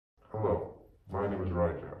Hello, my name is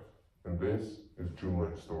Rajaf, and this is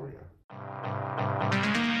Jumla Historia.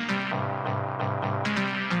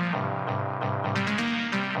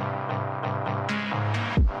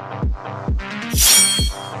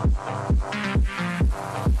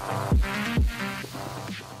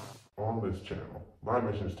 On this channel, my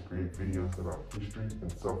mission is to create videos about history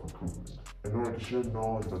and self-improvement in order to share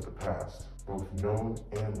knowledge about the past, both known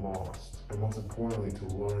and lost, and most importantly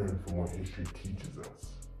to learn from what history teaches us.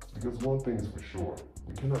 Because one thing is for sure,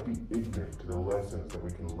 we cannot be ignorant to the lessons that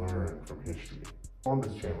we can learn from history. On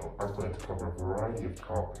this channel, I plan to cover a variety of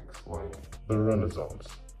topics like the Renaissance,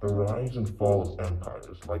 the rise and fall of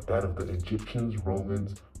empires like that of the Egyptians,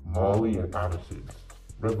 Romans, Mali, and Abbasids,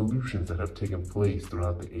 revolutions that have taken place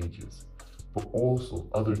throughout the ages, but also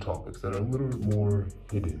other topics that are a little bit more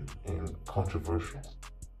hidden and controversial.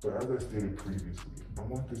 But as I stated previously, I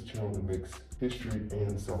want this channel to mix history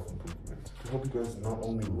and self-improvement to help you guys not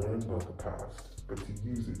only learn about the past, but to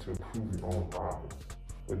use it to improve your own lives.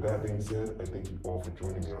 With that being said, I thank you all for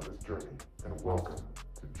joining me on this journey, and welcome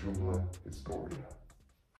to Jumla Historia.